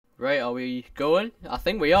Right, are we going? I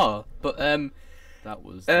think we are. But That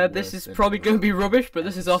was. this is probably going to be rubbish. But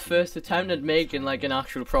this is our first attempt at making like an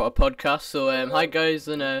actual proper podcast. So hi guys,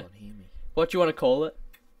 and what do you want to call it?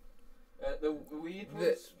 The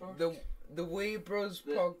Weird Bros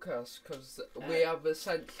podcast, because we have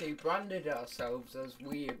essentially branded ourselves as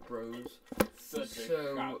Weird Bros.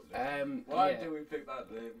 Why do we pick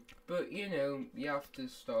that name? But you know, you have to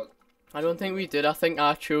start. I don't think we did. I think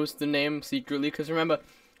I chose the name secretly because remember,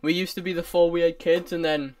 we used to be the 4 Weird Kids, and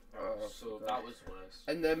then So that was worse.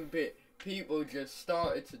 And then people just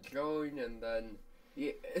started to join, and then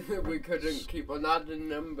we couldn't keep on adding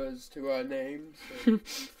numbers to our names. So,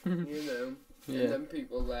 you know. yeah. And then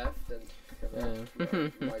people left,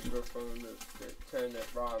 and microphone turn it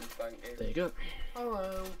round. Thank you. There you go.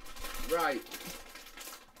 Hello. Right.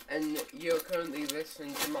 And you're currently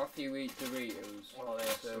listening to Matthew eat Doritos. Oh, yeah,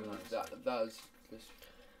 so nice. that's just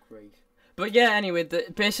great. But yeah, anyway,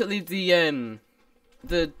 basically the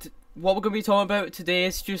what we're gonna be talking about today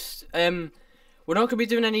is just we're not gonna be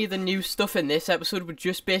doing any of the new stuff in this episode. We're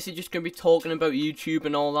just basically just gonna be talking about YouTube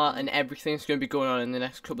and all that, and everything's gonna be going on in the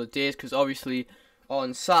next couple of days. Because obviously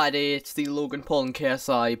on Saturday it's the Logan Paul and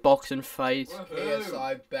KSI boxing fight.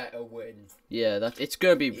 KSI better win. Yeah, it's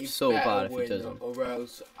gonna be He so better bad if win, he doesn't. Or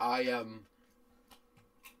else I am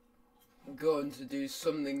going to do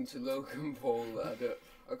something to Logan Paul.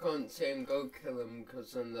 I can't say him go kill him,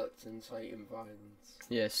 because then that's inciting violence.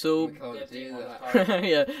 Yeah, so We can't do that.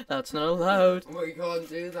 yeah, that's not allowed. We can't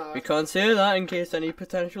do that. We can't say that in case any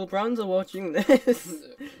potential brands are watching this.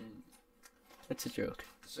 It's a joke.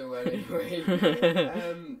 So anyway,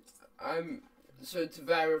 so to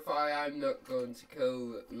verify, I'm not going to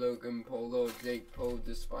kill Logan Paul or Jake Paul,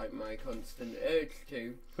 despite my constant urge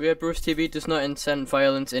to. WeirdBrosTV does not incent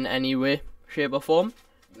violence in any way, shape or form.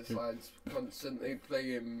 Besides constantly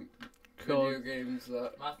playing Cool. video games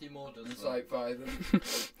that Matthew Moore does incite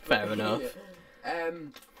violence. Fair enough. Yeah.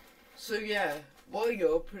 So yeah, what are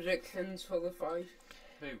your predictions for the fight?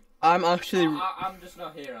 I'm actually. I'm just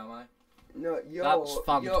not here, am I? No, That's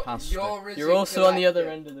fantastic. You're also on the other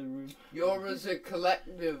end of the room. You're as a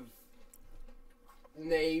collective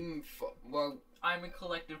name for. Well, I'm a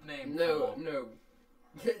collective name. no.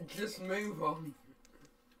 Just move on.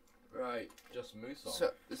 Right. Just moose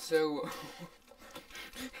on. So.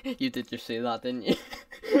 You did just say that, didn't you?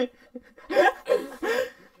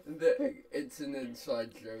 It's an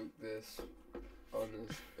inside joke, this,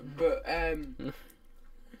 honest. But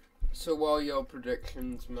so while your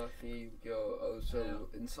predictions, Matthew, your also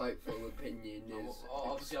insightful opinion is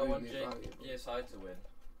obviously I want extremely valuable. KSI to win.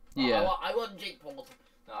 Yeah. I want Jake Paul.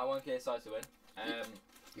 No, I want KSI to win.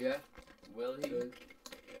 Yeah. Will he? Good.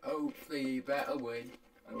 Hopefully he better win,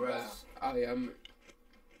 or else I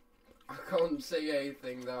can't say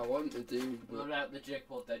anything that I want to do. What about the Jake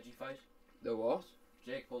Paul Deji fight? The what?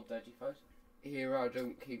 Jake Paul Deji fight? Here I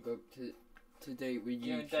don't keep up to date with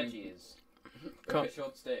You know YouTube. who Deji is? Co- A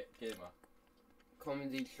short stick gamer.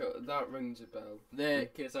 Comedy show, that rings a bell. The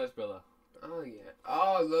KSI's brother. Oh yeah.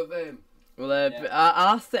 Oh, I love him. Well,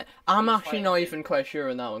 Yeah. I'm He's actually not fighting. even quite sure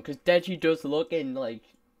on that one because Deji does look in like.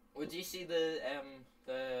 Would you see the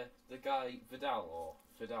guy Vidal or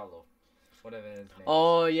whatever his name is?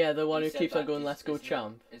 Oh yeah, the one He who said keeps on that going, it's- "Let's go, it's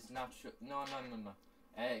champ." It's natural. No.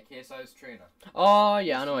 KSI's trainer. Oh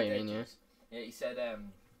yeah, I know what you mean. Yeah. Yeah, he said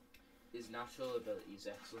his natural ability is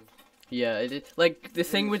excellent. Yeah, it is. Like the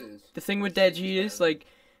thing with Deji is like,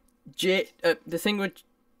 the thing with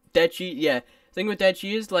Deji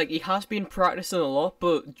is like he has been practicing a lot,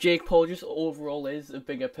 but Jake Paul just overall is a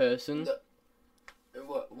bigger person.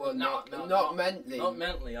 Well, not mentally. Not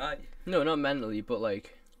mentally, No, not mentally, but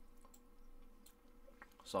like.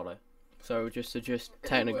 Sorry. So just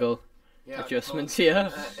technical Yeah. adjustments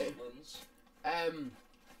here.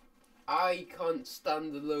 I can't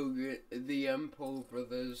stand the Paul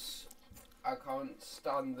brothers. I can't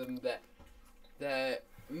stand them. They're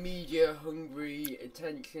media hungry,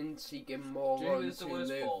 attention seeking morons who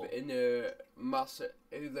live in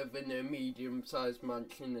a medium sized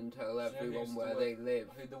mansion and tell everyone where they live.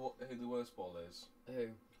 Who the worst ball is? Who?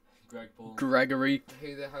 Greg Paul. Gregory.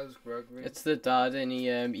 Who the hell's Gregory? It's the dad, and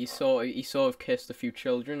he sort of kissed a few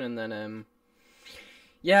children, and then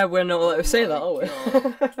yeah, we're not allowed to say that, are we?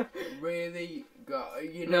 God. Really? God,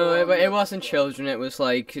 you know. No, but it wasn't children. It was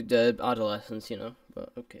like the adolescents, you know. But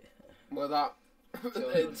okay. Well, that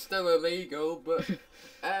it's still illegal, but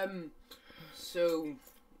so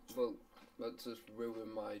well, that just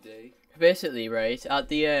ruined my day. Basically, right at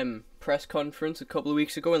the press conference a couple of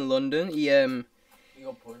weeks ago in London, He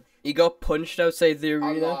got punched. he got punched outside the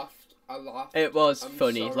arena. I laughed. It was I'm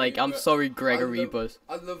funny. sorry, like I'm but sorry, Gregory, but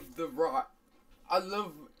I love the right. I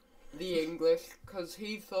love the English because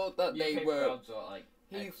he thought that they UK were. crowds are, like,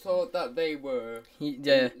 He excellent. thought that they were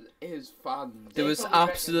Yeah, his fans. there They was probably reckon-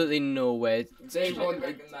 absolutely no way. They They wanted.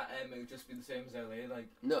 reckon that it would just be the same as LA. Like,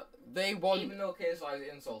 No, they want. even though KSI's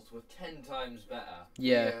insults were 10 times better,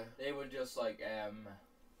 Yeah. they were just like,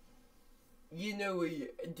 You know,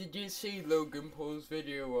 did you see Logan Paul's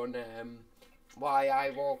video on why I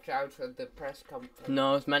walked out at the press conference?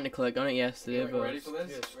 No, I was meant to click on it yesterday, Ready but for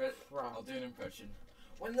this? Just crap. I'll do an impression.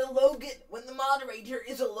 When the moderator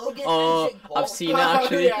is a Logan oh, and Jake Paul. I've seen it Oh,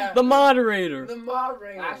 actually. yeah. The moderator. The I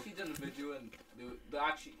moderator. actually did a video and they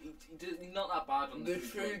actually he's not that bad on the The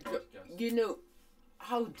True true. podcast. You know,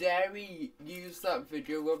 how dare he use that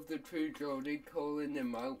video of the True Geordie calling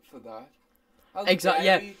him out for that? How Exact- dare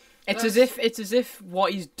yeah. he? It's That's- as if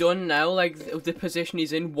what he's done now, like the position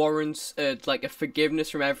he's in, warrants like a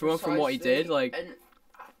forgiveness from everyone from what he did. Precisely. Like, And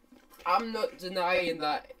I'm not denying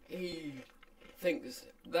that he thinks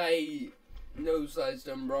they knows that he's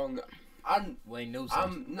done wrong. I'm Wayne knows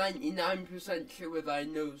I'm 99% sure that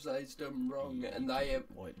he knows that he's done wrong, and I am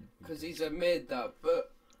because he's admitted that.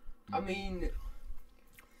 But I mean,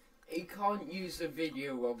 he can't use a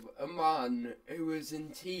video of a man who is in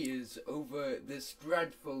tears over this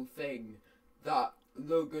dreadful thing that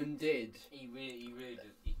Logan did. He really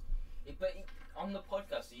did. But on the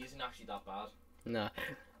podcast, he isn't actually that bad. nah.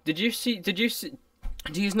 Did you see? Do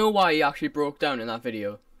you know why he actually broke down in that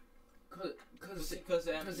video?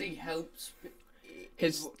 Because he helps.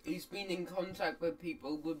 He's been in contact with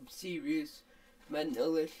people with serious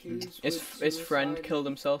mental issues. His friend suicide. killed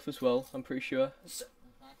himself as well. I'm pretty sure.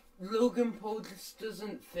 Logan Paul just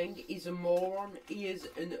doesn't think he's a moron. He is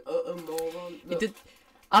an utter moron. He did.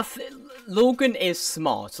 Logan is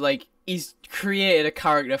smart. Like, he's created a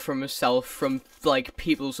character from himself, from like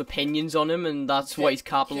people's opinions on him, and that's what he's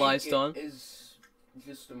capitalized Jake on. Is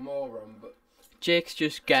just a moron, but Jake's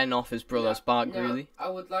just getting off his brother's back, now, really. I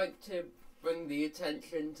would like to bring the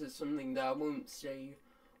attention to something that I won't say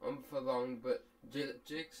on for long, but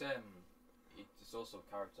Jake's it's also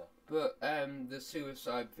a character. but the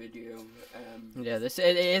suicide video. Yeah, it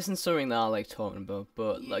isn't something that I like talking about,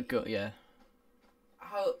 but like, yeah.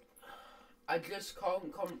 How I just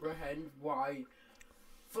can't comprehend why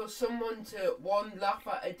for someone to one laugh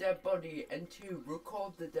at a dead body and two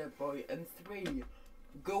record the dead body and three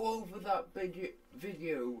go over that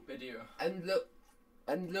video and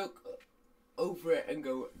look over it and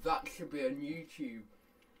go that should be on YouTube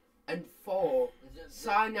and four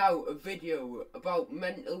sign out a video about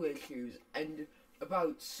mental issues and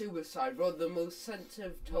about suicide, one of the most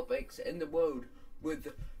sensitive topics in the world, with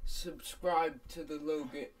subscribe to the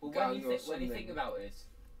Logan gang or something. When you think about it,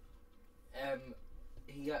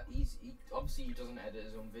 he obviously he doesn't edit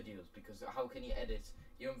his own videos, because how can you edit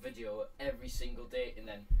your own video every single day? And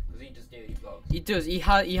then because he just daily vlogs. He does. He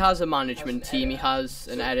has a management team. He has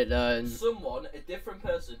an editor. And Someone, a different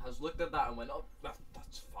person, has looked at that and went, "Oh, that's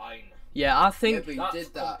fine." yeah, I think. Yeah, but he That's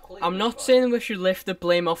did that. completely I'm not fine. saying we should lift the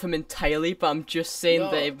blame off him entirely, but I'm just saying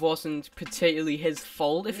No. that it wasn't particularly his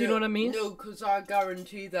fault, if you know what I mean. No, because I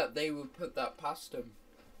guarantee that they would put that past him.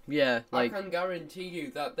 Yeah, like, I can guarantee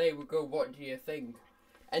you that they would go, what do you think?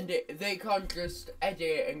 And they can't just edit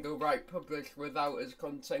it and go, right, publish without his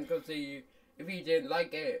consent, because if he didn't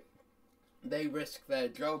like it, they risk their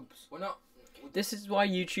jobs. We're not. this is why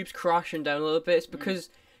YouTube's crashing down a little bit. It's because,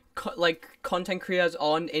 like, content creators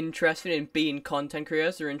aren't interested in being content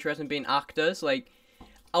creators. They're interested in being actors. Like,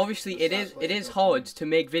 obviously, it is hard to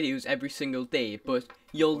make videos every single day, but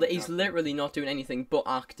he's literally not doing anything but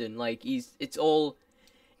acting. Like, he's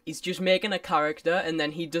just making a character, and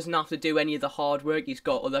then he doesn't have to do any of the hard work. He's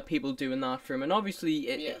got other people doing that for him, and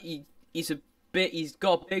obviously, he's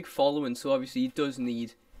got a big following, so obviously he does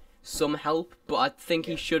need some help. But I think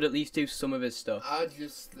he should at least do some of his stuff. I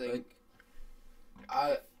just think,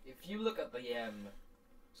 If you look at the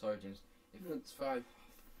sorry, James. it's fine.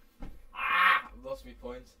 I've lost my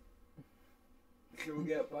point. Shall we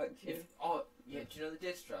get back to it? Do you know the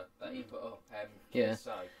diss track that he put up? Yeah.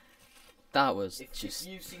 KSI? That was If just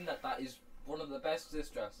you've seen that, that is one of the best diss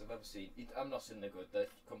tracks I've ever seen. I'm not saying they're good; they're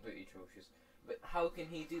completely atrocious. But how can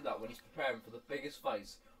he do that when he's preparing for the biggest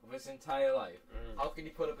fights of his entire life? How can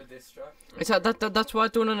he put up a diss track? it's that's what I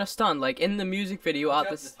don't understand. Like, in the music video at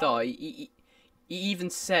the Just the start, he even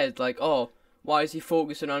said, like, oh, why is he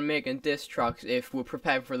focusing on making diss tracks if we're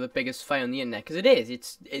preparing for the biggest fight on the internet? Because it is.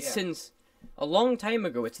 It's Yeah. since a long time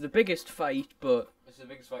ago. It's the biggest fight, but It's the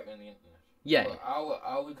biggest fight on the internet. yeah. Well,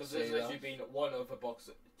 I would Because say there's that. literally been one other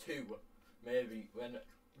boxer, two, maybe, when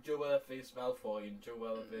Joel faced Malfoy and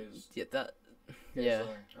Joel faced. Yeah, that. Yeah.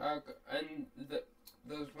 And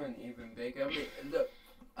those weren't even big. I mean, look,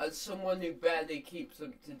 as someone who barely keeps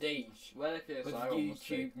up to date Where with KSI almost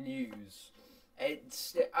YouTube news,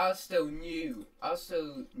 I still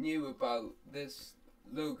knew about this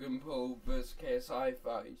Logan Paul versus KSI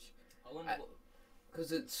fight I wonder what,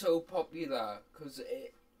 because it's so popular. Because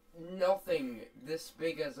nothing this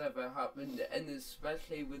big has ever happened, and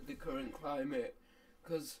especially with the current climate.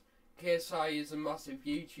 Because KSI is a massive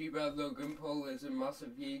YouTuber, Logan Paul is a massive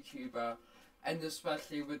YouTuber, and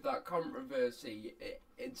especially with that controversy,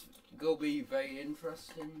 it's gonna be very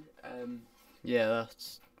interesting. Yeah,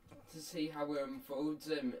 that's. To see how it unfolds.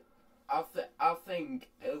 I think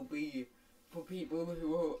it'll be for people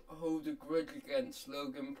who hold a grudge against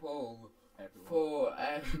Logan Paul everyone. for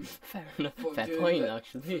Fair enough. for Fair doing point, the- for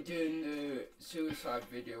actually. doing the suicide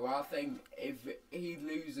video. I think if he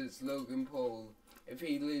loses, Logan Paul, if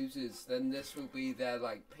he loses, then this will be their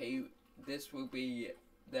This will be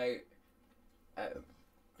their.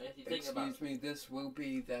 If you think about Excuse me. This will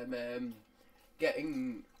be them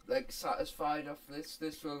getting satisfied off this.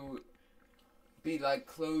 This will be like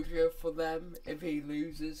closure for them if he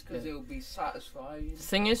loses, because Yeah. it'll be satisfying. The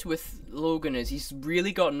thing is with Logan is he's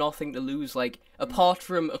really got nothing to lose. Like, apart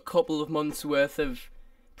from a couple of months worth of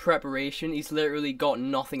preparation, he's literally got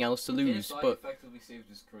nothing else to lose. KSI But effectively saved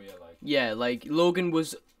his career, like. yeah, like Logan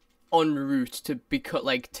was en route to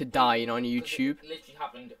to dying on YouTube. It literally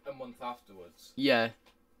happened a month afterwards. Yeah,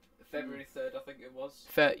 February 3rd, I think it was.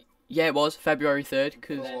 yeah, it was February 3rd And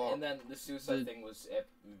because then, what? and then the suicide The thing was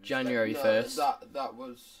January No, 1st. That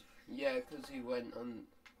was because he went on.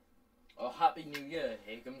 Oh, Happy New Year!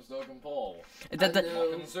 Here comes Logan Paul. That- that- I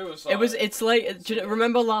know. Fucking suicide. It's like, do you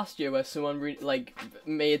remember last year where someone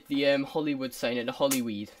made the Hollywood sign into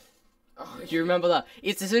Hollyweed? Oh, Do you remember that?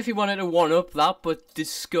 It's as if he wanted to one up that, but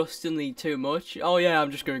disgustingly too much. Oh yeah,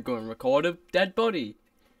 I'm just gonna go and record a dead body.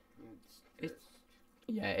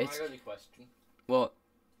 Yeah, it's My only question: what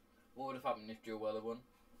what would have happened if Joe Weller won?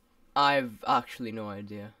 I've actually no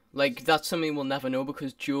idea. Like, that's something we'll never know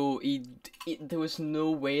because Joe, there was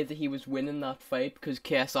no way that he was winning that fight because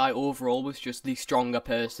KSI overall was just the stronger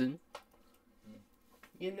person.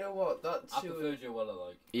 You know what? I prefer Joe Weller,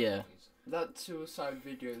 like. Yeah. That suicide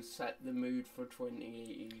video set the mood for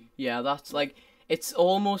 2018. Yeah, that's like, it's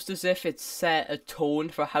almost as if it's set a tone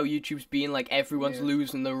for how YouTube's been. Like, everyone's Yeah.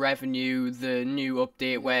 losing the revenue, the new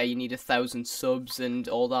update where you need 1,000 subs and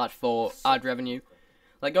all that for ad revenue.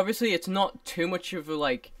 Like, obviously, it's not too much of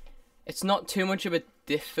a, it's not too much of a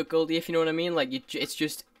difficulty, if you know what I mean. Like, it's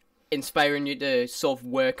just inspiring you to sort of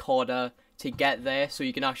work harder to get there so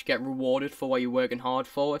you can actually get rewarded for what you're working hard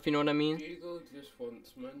for, if you know what I mean. Google just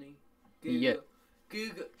wants money. Yeah.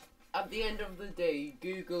 Google. At the end of the day,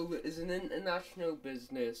 Google is an international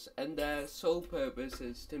business, and their sole purpose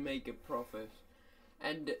is to make a profit.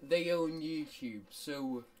 And they own YouTube,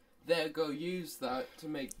 so they're going to use that to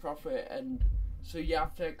make profit. And so you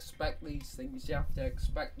have to expect these things. You have to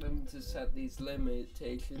expect them to set these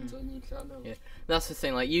limitations on your channel. Yeah. That's the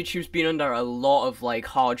thing, like, YouTube's been under a lot of, like,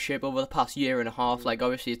 hardship over the past year and a half. Like,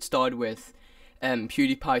 obviously it started with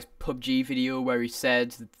PewDiePie's PUBG video where he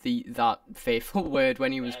said that fateful word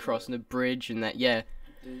when he was crossing a bridge and that, yeah.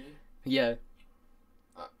 Do you? Yeah.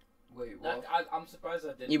 Wait, what? I'm surprised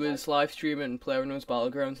I didn't. He was live streaming PlayerUnknown's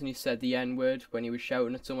Battlegrounds and he said the N-word when he was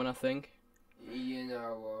shouting at someone, I think. You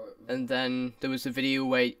know what? And then there was a video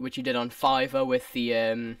which he did on Fiverr with the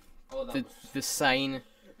Oh, that the, was... the sign.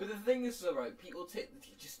 But the thing is, alright, people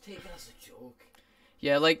just take it as a joke.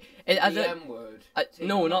 Yeah, like The M-word.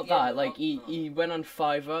 no, not Yeah, that. Like no. he went on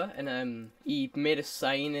Fiverr and he made a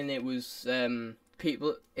sign and it was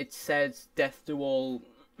people. It said "Death to all,"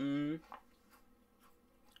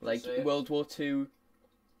 like Say it. World War II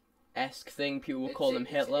esque thing. People would call him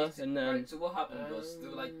Hitler, and right, so what happened was they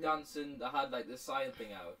were like dancing. They had like the sign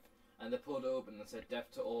thing out, and they pulled it open and said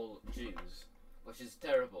 "Death to all Jews," which is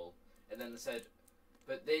terrible. And then they said,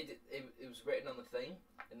 but they did, it was written on the thing,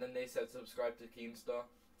 and then they said subscribe to Keemstar.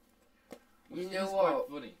 You which know is what?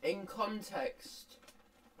 Quite funny. In context,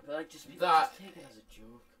 But like just That- take it as a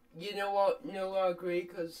joke. you know what? No, I agree,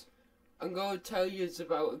 because I'm going to tell you it's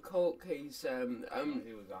about a court case. He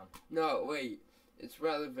was gone. No, wait. It's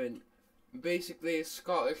relevant. Basically, a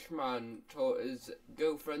Scottish man taught his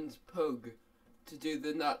girlfriend's pug to do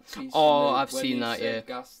the Nazi Oh, salute I've when seen he that, said, yeah.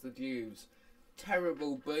 "Gas the Jews."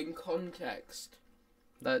 Terrible, but in context.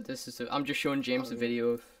 this is. I'm just showing James the Oh, yeah. video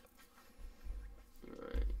of.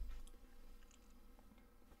 Right.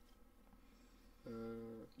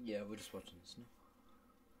 Yeah, we're just watching this now.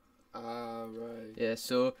 Right. Yeah,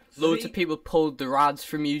 so So loads he- of people pulled their ads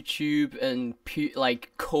from YouTube and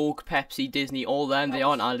like Coke, Pepsi, Disney, all them. They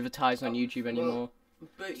aren't advertising on YouTube anymore.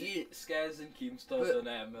 But you, Scares and Keemstars But- on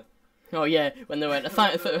Oh yeah, when they went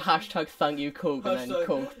hashtag thank you Coke, and then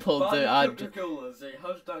Coke pulled the ad. Coca-Cola say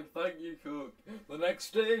hashtag thank you Coke. The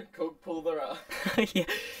next day, Coke pulled their ad. Yeah,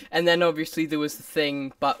 and then obviously there was the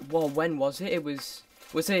thing, but well, when was it?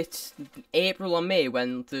 Was it April or May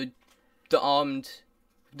when the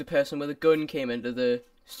person with a gun came into the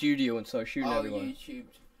studio and started shooting everyone? YouTube.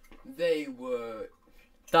 They were.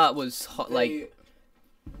 That was hot, like.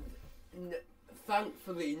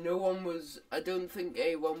 Thankfully, no one was. I don't think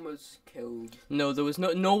anyone was killed. No, there was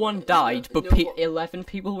no one died, but 11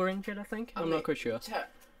 people were injured. I think. I'm not quite sure.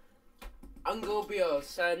 I'm gonna be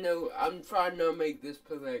honest. I know I'm trying not to make this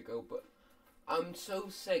political, but I'm so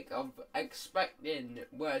sick of expecting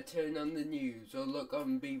when I turn on the news or look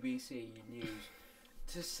on BBC News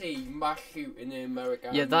to see mass shooting in America.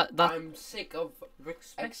 Yeah, I'm sick of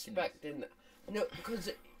expecting that. No, because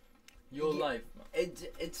your life.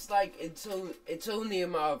 It's like it's only a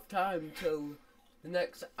matter of time till the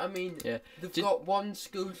next. I mean, yeah. They've got one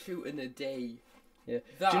school shooting a day. Yeah.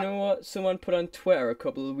 Do you know what someone put on Twitter a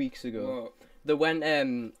couple of weeks ago? What? That when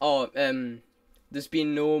there's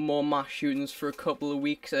been no more mass shootings for a couple of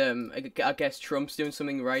weeks. I guess Trump's doing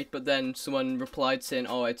something right, but then someone replied saying,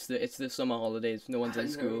 "Oh, it's the summer holidays. No one's in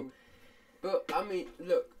school." But I mean,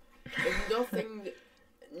 look, if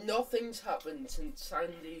nothing's happened since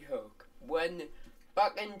Sandy Hook. When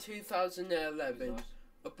back in 2011,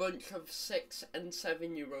 a bunch of 6 and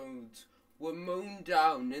 7-year-olds were mown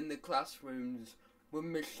down in the classrooms with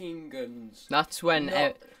machine guns. That's when.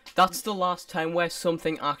 That's the last time where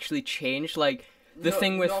something actually changed. Like the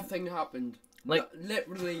thing with nothing happened. Like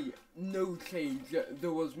literally no change.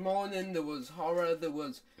 There was mourning, there was horror, there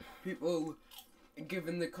was people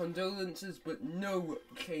giving the condolences, but no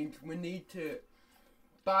change. We need to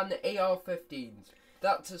ban AR-15s.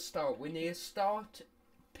 That's a start. We need to start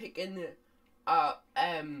picking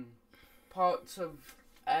parts of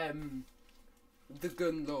the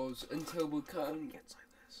gun laws until we can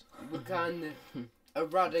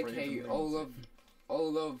eradicate all of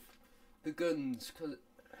the guns.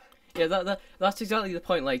 Yeah, that's exactly the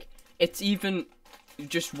point. Like, it's even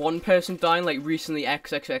just one person dying. Like recently,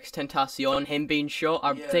 XXXTentacion, him being shot.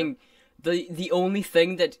 I think the only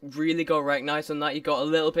thing that really got recognised on that, you got a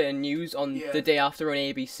little bit of news on the day after on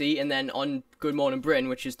ABC, and then on Good Morning Britain,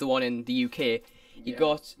 which is the one in the UK, you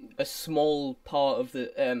got a small part of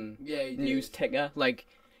the news ticker. Like,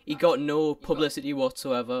 he got no publicity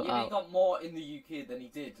whatsoever. Yeah, he got more in the UK than he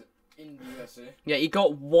did in the USA. Yeah, he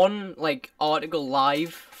got one article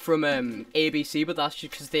live from ABC, but that's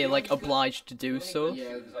just because they're obliged to do so.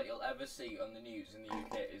 Yeah, that you'll ever see on the news in the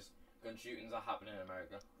UK is gun shootings are happening in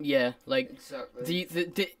America. Yeah, exactly.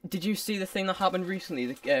 Did you see the thing that happened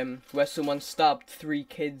recently? Where someone stabbed 3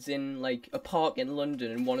 kids in a park in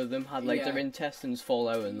London, and one of them had their intestines fall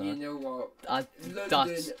out and that. You know what?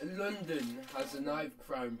 London has a knife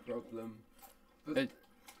crime problem, but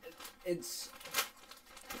it's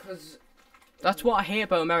because. That's what I hate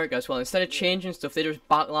about America as well. Instead of changing stuff, they just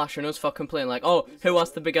backlash on us for complaining oh, who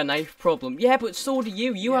has the bigger knife problem? Yeah, but so do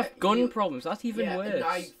you. You have gun problems. That's even worse. A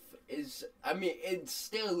knife is, it's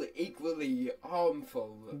still equally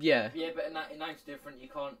harmful. Yeah. Yeah, but a knife's different. You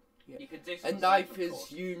can't. You can a knife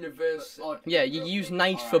is universal. Yeah, you use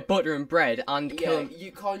knives for butter and bread and kill.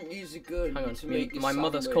 You can't use a gun. Hang on, to make my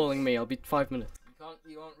mother's calling me. I'll be 5 minutes. You can't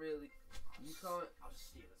really. You can't. I'll just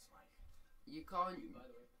steal this knife. You can't. By the way.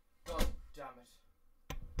 God damn it.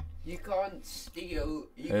 You can't steal.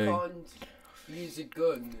 You can't use a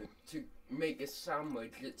gun to make a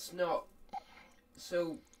sandwich. It's not.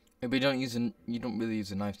 So. But you don't really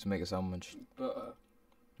use a knife to make a sandwich. Butter.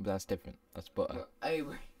 But that's different. That's butter. But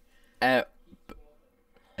anyway.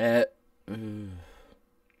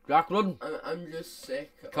 Jacqueline. I'm just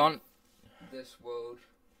sick Can't. of this world.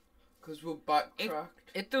 Because we're backtracked.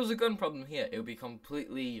 If there was a gun problem here, it would be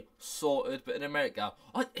completely sorted. But in America,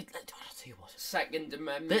 I'll tell you what. Second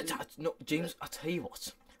Amendment. No, James, I'll tell you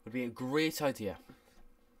what. Would be a great idea.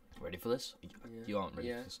 Ready for this? You aren't ready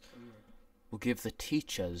for this. We'll give the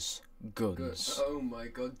teachers guns. Oh my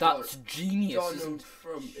god. That's genius. Donald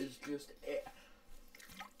Trump is just it.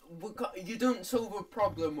 You don't solve a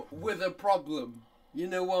problem with a problem. You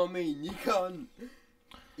know what I mean? You can't.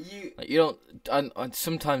 You don't. And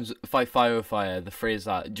sometimes fight fire with fire. The phrase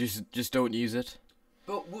that just don't use it.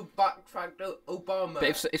 But we're backtracked. Obama.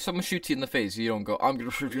 But if someone shoots you in the face, you don't go, I'm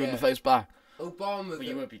gonna shoot you in the face back. Obama. But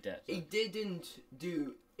you won't be dead. He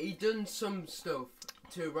done some stuff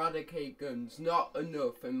to eradicate guns. Not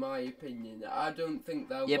enough, in my opinion. I don't think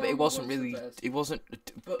that. Yeah, Obama but it wasn't was really. The best. It wasn't.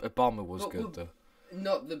 Obama was good though.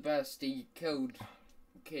 Not the best. He killed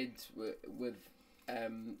kids with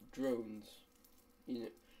drones. You know,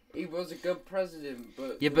 he was a good president,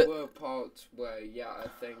 but Yeah, there but- were parts where, I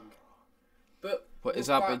think. But Is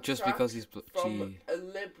we'll that just because he's from a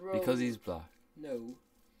liberal? because he's black? No.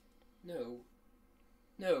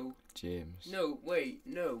 James. No, wait,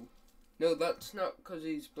 no. No, that's not because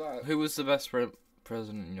he's black. Who was the best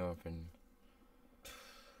president in your opinion?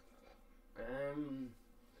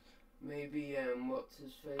 Maybe, what's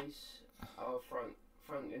his face? Oh,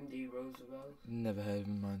 Franklin D. Roosevelt. Never heard of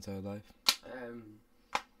him in my entire life.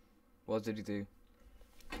 What did he do?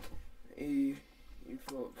 He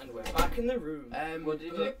fought. And we're back in the room. What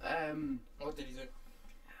did he do? What did he do?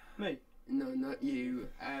 Me. No, not you.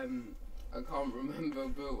 I can't remember,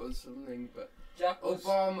 but it was something. But Jack was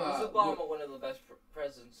Obama. Was Obama one of the best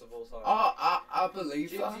presidents of all time? I believe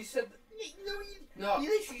James, that. you said No, you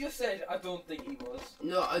literally just said I don't think he was.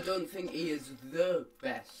 no, I don't think he is the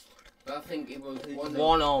best. But I think he was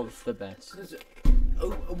One of the best. Because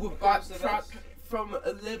we're backtrack from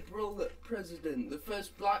a liberal president, the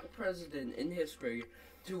first black president in history,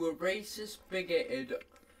 to a racist, bigoted,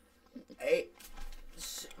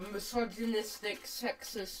 misogynistic,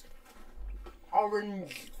 sexist,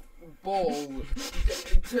 orange ball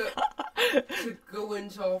to go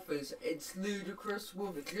into office. It's ludicrous.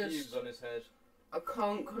 With Cubes just on his head. I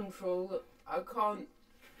can't control it. I can't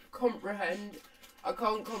comprehend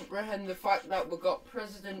the fact that we got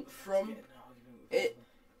President Trump.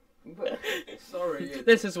 But, sorry.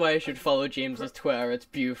 This is why I should follow James's Twitter. It's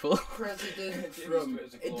beautiful. President Trump.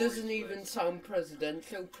 It doesn't even sound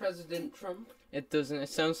presidential. President Trump. It doesn't. It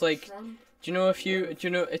sounds like. Trump. Do you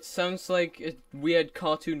know? It sounds like a weird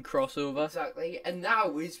cartoon crossover. Exactly. And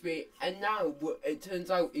now it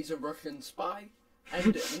turns out he's a Russian spy.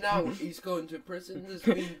 And now he's going to prison. There's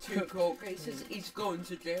been 2 court cases. He's going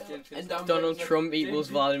to jail. And Donald Trump equals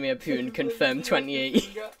Vladimir Putin. Confirmed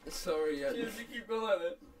 2080. Sorry. James, you keep going at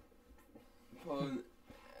it. Pardon.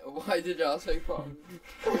 Why did I say pardon?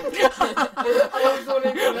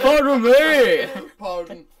 Pardon me.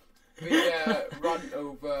 Pardon. We rant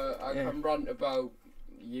over. I can rant about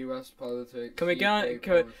U.S. politics. Can we get on- UK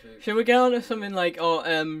can we- politics. Should we get on to something like,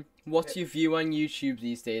 what's your view on YouTube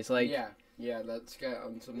these days? Like, yeah, let's get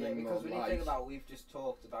on something Yeah, more because when you think light. about, we've just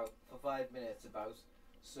talked about for 5 minutes about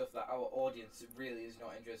stuff that our audience really is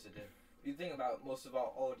not interested in. If you think about, most of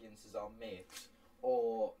our audiences are mates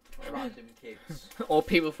or random kids. or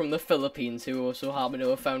people from the Philippines who also happen to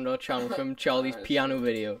have found our channel from Charlie's piano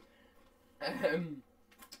video.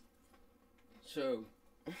 So,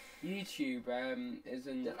 YouTube isn't.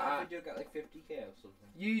 Didn't that video get like 50k or something?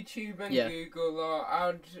 YouTube and Yeah. Google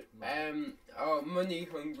are money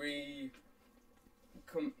hungry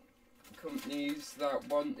companies that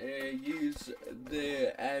want to use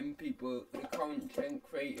the people, the content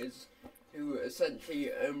creators who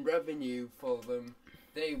essentially earn revenue for them.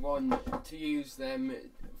 They want to use them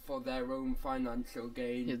for their own financial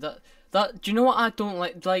gain. Yeah, that. Do you know what I don't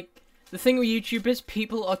like? Like, the thing with YouTube is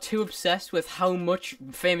people are too obsessed with how much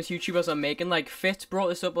famous YouTubers are making. Like, Fitz brought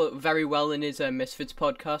this up very well in his Misfits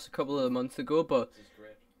podcast a couple of months ago. But This is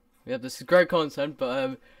great. yeah, this is great content.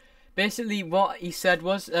 But basically, what he said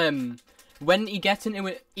was when he gets into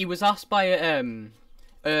it, he was asked by a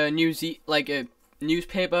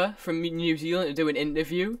newspaper from New Zealand to do an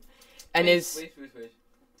interview, and Wait. his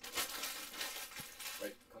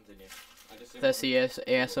Right, continue. I just that's the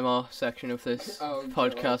ASMR section of this Oh,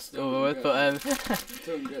 podcast God, over with. But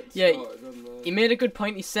don't get yeah, started on that. he made a good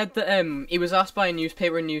point. He said that he was asked by a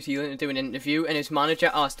newspaper in New Zealand to do an interview, and his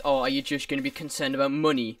manager asked, "Oh, are you just going to be concerned about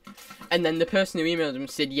money?" And then the person who emailed him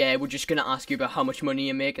said, "Yeah, we're just going to ask you about how much money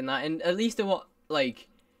you make and that." And at least they were like,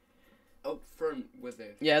 Up front with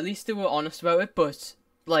it. yeah, at least they were honest about it. But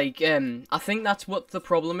like, I think that's what the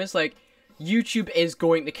problem is. Like, YouTube is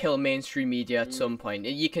going to kill mainstream media at some point.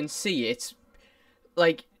 You can see it's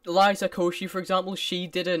like Liza Koshy, for example. She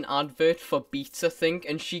did an advert for Beats, I think,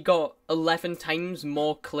 and she got 11 times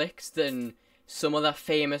more clicks than some other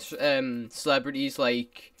famous celebrities.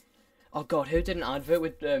 Like, oh god, who did an advert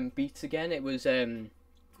with Beats again? It was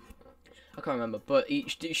I can't remember, but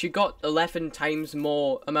she got 11 times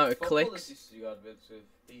more amount of clicks. Used to do adverts with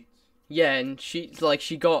Beats. Yeah, and she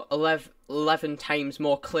got 11 times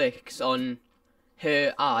more clicks on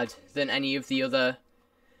her ad than any of the other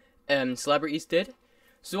celebrities did.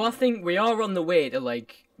 So I think we are on the way to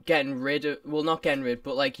like getting rid of, well, not getting rid,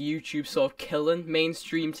 but like YouTube sort of killing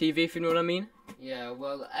mainstream TV, if you know what I mean. Yeah,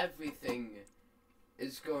 well, everything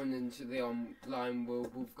is going into the online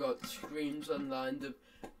world. We've got streams online.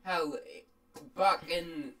 Hell, back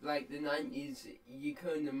in like the 90s, you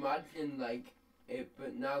couldn't imagine like it,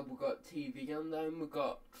 but now we've got TV online. We've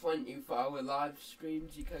got 24-hour live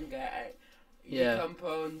streams. You can get Yeah. You can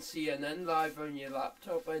put on CNN live on your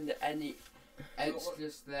laptop and it's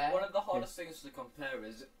just there. One of the hardest things to compare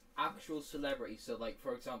is actual celebrities. So, like,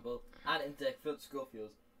 for example, Ant and Dec, Phil Schofield,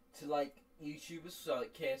 to, like, YouTubers, so,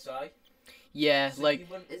 like, KSI. Yeah, So like,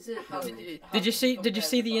 Is it how- did you see the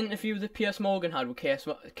the interview that Piers Morgan had with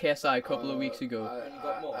KSI a couple of weeks ago? And you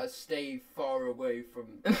got more. I stay far away from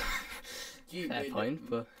Fair stupid, point,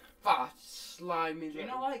 but fat, slimy. Do you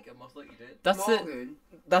not like him? I thought you did. that's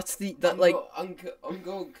that like.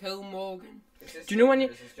 Uncle Kill Morgan. Do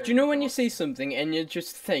you know when you see something and you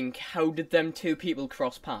just think, how did them two people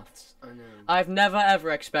cross paths? I know. I've never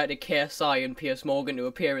ever expected KSI and Piers Morgan to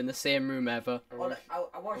appear in the same room ever. I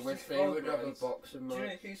I watched wish this they vlog, would have a right? boxing Do you know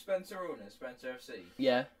match. who Spencer Owen is? Spencer FC.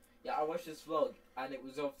 Yeah. Yeah, I watched this vlog and it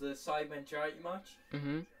was of the Sidemen charity match.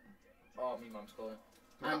 Mhm. Oh, me mum's calling.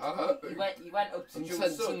 Uh-huh. And he went up to I'm Joe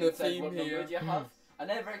sensing Sugg the and said, theme "What number here." do you have?" I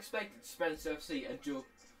never expected Spencer FC and Joe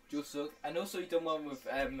Sugg, and also he done one with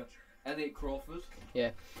Elliot Crawford.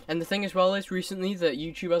 And the thing as well is recently that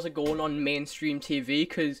YouTubers are going on mainstream TV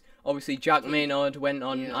because obviously Jack Maynard went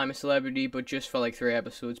on Yeah. I'm a Celebrity, but just for like 3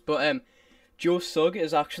 episodes. But Joe Sugg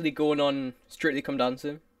is actually going on Strictly Come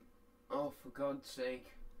Dancing. Oh, for God's sake.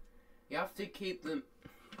 You have to keep them.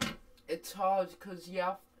 It's hard because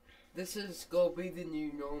this is going to be the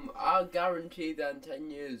new norm. I guarantee that in 10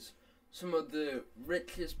 years, some of the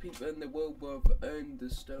richest people in the world will have earned the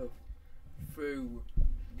stuff through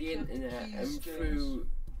the internet and through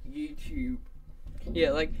YouTube.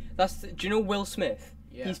 Yeah, like do you know Will Smith?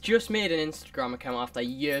 Yeah. He's just made an Instagram account after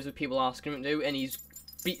years of people asking him to, and he's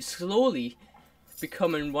slowly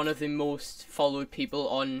becoming one of the most followed people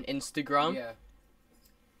on Instagram. Yeah.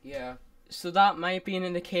 Yeah. So that might be an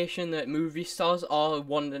indication that movie stars are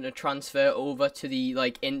wanting to transfer over to the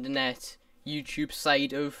like internet YouTube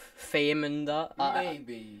side of fame and that.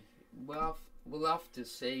 Maybe. We'll have to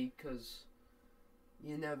see because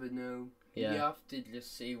you never know. Yeah. You have to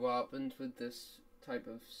just see what happens with this type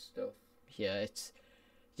of stuff. Yeah,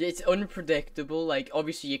 it's unpredictable. Like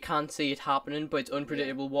obviously you can't see it happening, but it's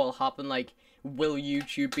unpredictable what'll happen. Like, will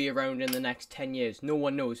YouTube be around in the next 10 years? No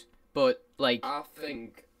one knows. But like, I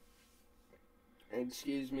think,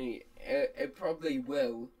 excuse me, it probably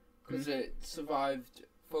will because it survived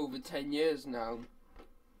for over 10 years now.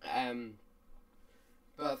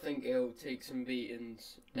 But I think it'll take some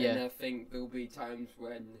beatings, and Yeah. I think there'll be times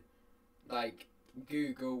when, like,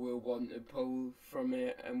 Google will want to pull from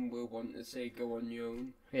it and will want to say go on your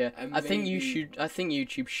own. yeah, And I think maybe- I think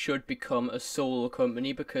YouTube should become a solo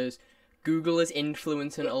company because Google is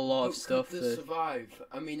influencing a lot of But stuff. could they survive?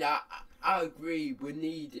 I mean, I agree. We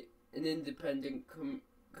need an independent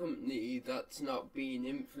company that's not being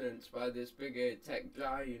influenced by this bigger tech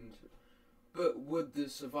giant. But would they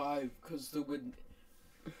survive? Because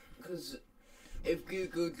if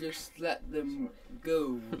Google just let them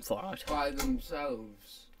go It's alright. by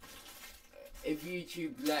themselves, if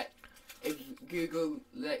Google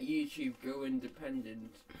let YouTube go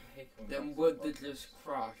independent, then would they just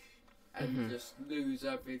crash and just lose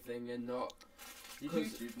everything and not?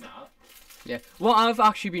 YouTube now. Yeah. What I've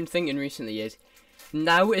actually been thinking recently is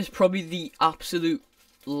now is probably the absolute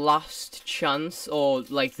last chance or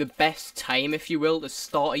like the best time, if you will, to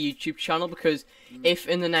start a YouTube channel because if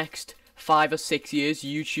in the next 5 or 6 years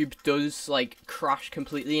YouTube does like crash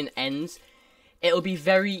completely and ends, it'll be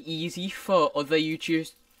very easy for other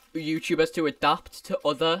YouTubers to adapt to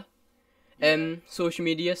other social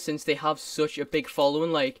media since they have such a big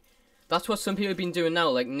following. Like that's what some people have been doing now.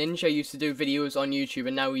 Like Ninja used to do videos on YouTube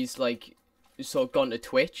and now he's like sort of gone to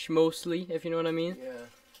Twitch mostly, if you know what I mean. Yeah,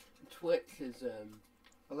 Twitch is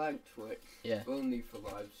I like Twitch. Yeah. Only for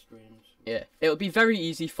live streams. Yeah, it'll be very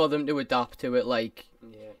easy for them to adapt to it. Like,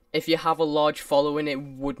 Yeah. if you have a large following, it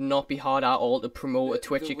would not be hard at all to promote a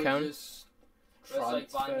Twitch They would account. just It's like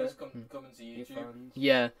transfer Vine coming to your YouTube. fans.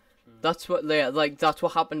 Yeah, that's what that's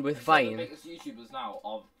what happened with Some of the Vine. biggest YouTubers now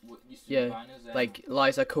are what used to Yeah, be Viners. Like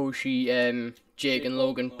Liza Koshy, Jake and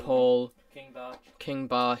Logan Paul, King Batch. King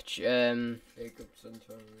Batch, Jacob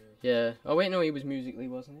Santorio. yeah. Oh wait, no, he was Musically,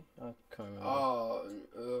 wasn't he? I can't remember.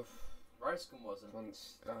 Oh, Riskin wasn't. can't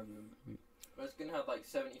stand them. Riskin had like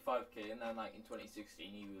 75k, and then like in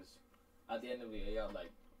 2016 he was at the end of the year he had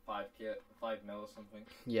like 5k, 5 mil or something.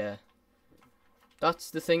 Yeah,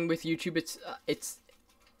 that's the thing with YouTube. It's.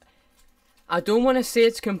 I don't want to say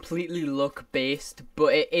it's completely luck based,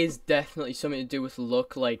 but it is definitely something to do with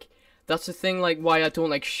luck. Like that's the thing. Like why I don't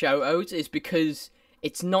like shout outs is because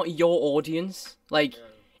it's not your audience. Like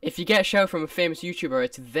if you get a shout from a famous YouTuber,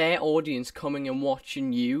 it's their audience coming and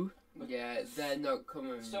watching you. Yeah, they're not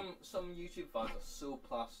coming. Some YouTube fans are so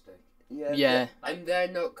plastic. Yeah. And they're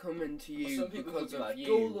not coming to you Some people because could be of like,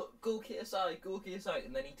 you. go KSI,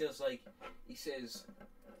 and then he does like, he says,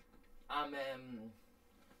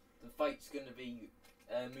 the fight's gonna be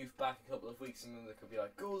moved back a couple of weeks, and then they could be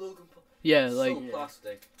like, go Logan Paul. Yeah, It's like so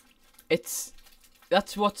plastic. it's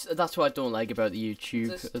that's what I don't like about the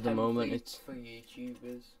YouTube It's at the moment. template It's for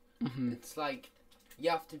YouTubers. mhm. It's like you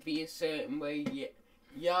have to be a certain way.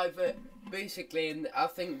 You either basically, and I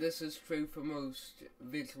think this is true for most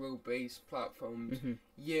visual-based platforms. Mhm.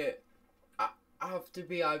 You have to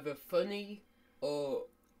be either funny or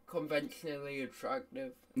conventionally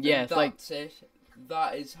attractive. Yeah, And that's it.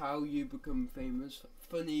 That is how you become famous.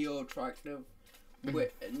 Funny or attractive,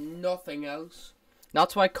 with nothing else.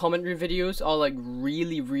 That's why commentary videos are like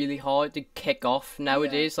really hard to kick off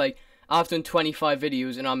nowadays. Like I've done 25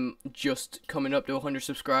 videos and I'm just coming up to 100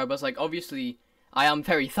 subscribers. Like obviously I am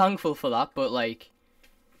very thankful for that, but like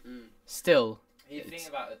still. You think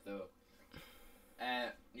about it though.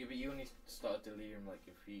 But you only start delirium like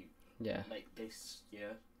if you Yeah. like this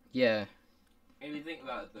year. Yeah. If you think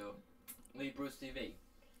about it though, WeirdBrosTV.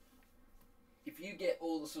 If you get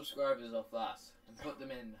all the subscribers off that and put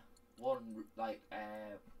them in one like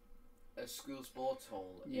a school sports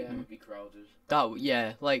hall, Yeah. it would be crowded.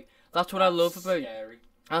 Like that's what I love about Scary.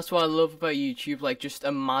 that's what I love about YouTube. Like just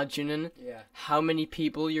imagining Yeah. how many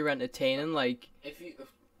people you're entertaining. Like If you, oh,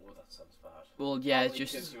 that sounds bad. well, yeah, How it's many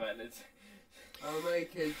just kids you ended? I'll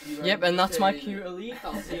make it. yep, and that's my cue to leave.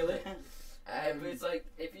 I'll seal it. But it's like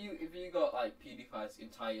if you got like PewDiePie's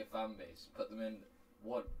entire fan base, put them in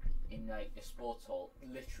one in like a sports hall,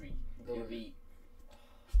 literally it would be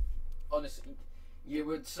honestly You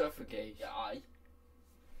would suffocate. yeah,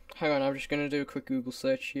 Hang on, I'm just gonna do a quick Google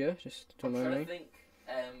search here. Just I'm don't mind trying me. to think.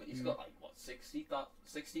 He's got like what 60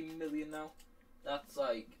 million now. That's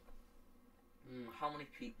like how many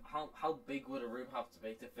people? How big would a room have to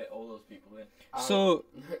be to fit all those people in? So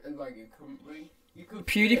like a country. You could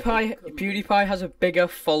PewDiePie has a bigger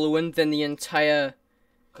following than the entire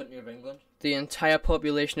Country of England.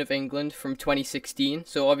 population of England from 2016.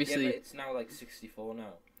 So obviously, Yeah, but it's now like 64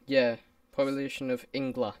 now. yeah, population of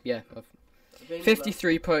England, yeah, of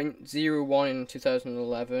 53.01 in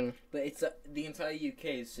 2011. But it's the entire UK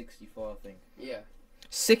is 64, I think. Yeah.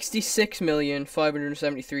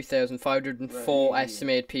 66,573,504 Right,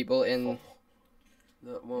 estimated people in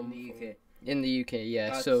That one. the UK. Yeah,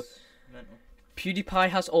 That's so mental. PewDiePie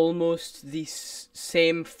has almost the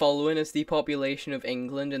same following as the population of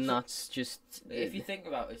England, and that's just If you think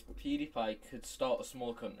about it, PewDiePie could start a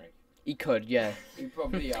small country. he could, yeah. He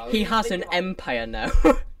probably has. He has think an about it. empire now.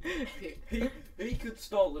 He could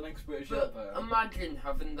start the next British But Empire. imagine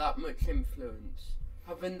having that much influence.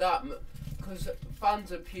 Having that because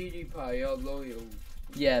fans of PewDiePie are loyal.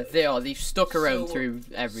 Yeah, they are. They've stuck around So- through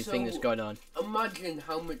everything that's so- gone on. Imagine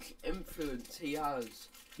how much influence he has.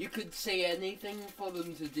 You could say anything for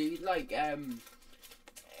them to do. Like,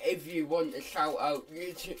 if you want to shout out,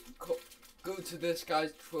 you go to this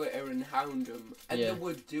guy's Twitter and hound him, and Yeah. they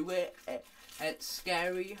would do it. It's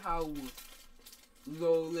scary how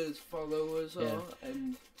loyal his followers Yeah. are,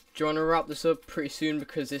 and Do you want to wrap this up pretty soon,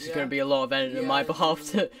 because this is Yeah. going to be a lot of editing on my Yeah, behalf.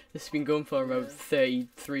 yeah. This has been going for about Yeah.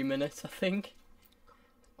 33 minutes, I think.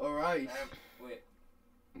 all right. Wait.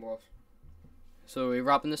 What? So are we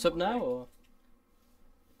wrapping this up now, or?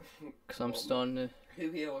 Because I'm starting to... Who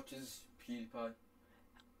here watches PewDiePie?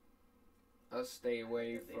 I'll stay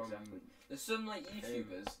away from. Exactly. There's some like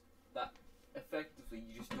YouTubers that effectively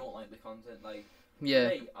you just don't like the content. Like, Yeah.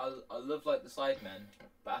 hey, I love like the Sidemen,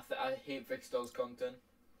 but I hate Vic Stall's content.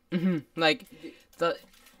 Like, that...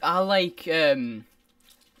 I like,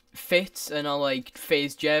 Fitz, and I like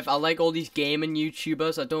FaZe Jev. I like all these gaming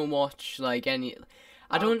YouTubers. I don't watch, like, any...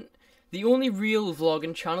 I don't... The only real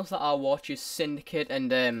vlogging channels that I watch is Syndicate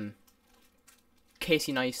and,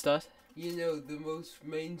 KSI Neistat. You know, the most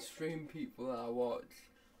mainstream people I watch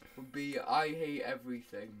would be I Hate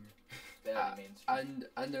Everything. Barely means. And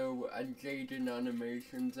I know, and Jaden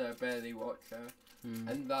Animations, I barely watch her.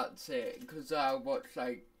 And that's it, because I watch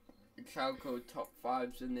like Chalco Top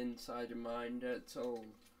 5s and Inside of Mind. It's all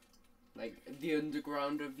like the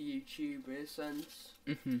underground of YouTube in a sense.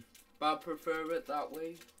 But I prefer it that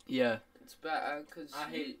way. Yeah. It's better because I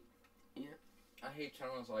hate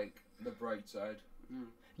channels like The Bright Side.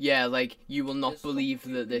 Yeah, like, you will not It's believe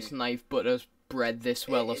that this completely- knife butters bread this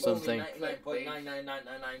well or It's something.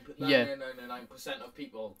 99.99999% of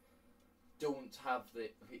people don't have the.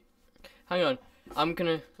 Hang on. I'm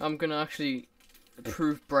gonna actually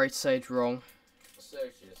prove Brightside wrong.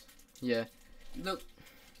 Searches. Yeah. Look,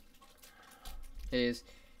 It is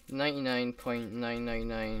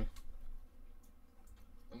 99.999.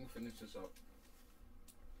 I'm gonna finish this up.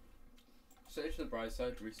 Search the bright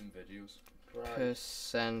side, recent videos.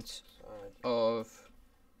 Percent of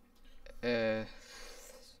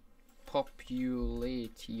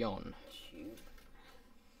population.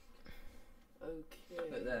 Okay.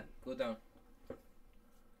 Look there, go down.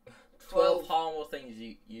 12 harmful things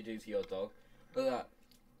you do to your dog. Look at that.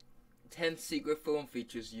 10 secret phone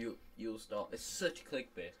features you'll start. It's such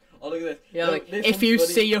clickbait. Oh, look at this. Yeah, Look, like, this if one's you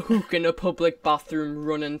funny. see a hook in a public bathroom,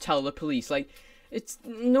 run and tell the police. Like, it's...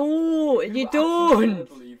 No, you don't!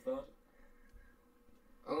 Believe that.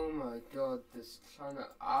 Oh my god, this channel,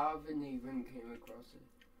 I haven't even came across it.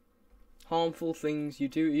 Harmful things you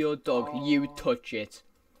do to your dog, you touch it.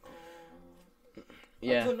 I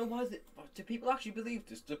Yeah. don't know why. Do people actually believe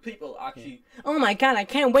this? Do people actually... Oh my god, I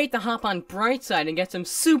can't wait to hop on Brightside and get some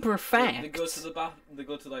super facts. They go to the bath. They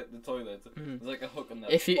go to like the toilet. There's like a hook on there.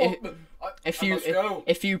 If you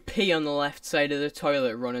if you pee on the left side of the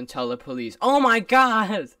toilet, run and tell the police. Oh my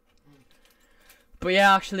god! But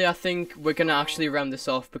yeah, actually, I think we're gonna actually round this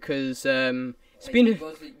off because it's been You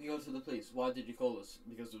go to the police. Why did you call us?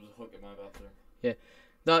 Because there was a hook in my bathroom.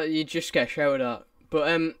 that you just get shouted at.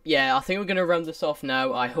 But yeah, I think we're gonna round this off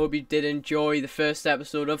now. I hope you did enjoy the first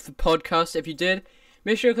episode of the podcast. If you did,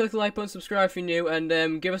 make sure to click the like button, subscribe if you're new,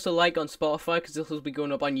 and give us a like on Spotify because this will be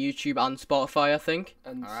going up on YouTube and Spotify, I think.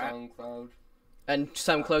 And Alright. SoundCloud. And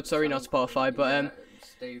SoundCloud, sorry, not Spotify, but Yeah,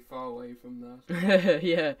 stay far away from that.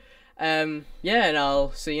 yeah, yeah, and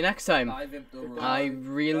I'll see you next time. Dive into the I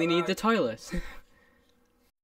really need the toilet.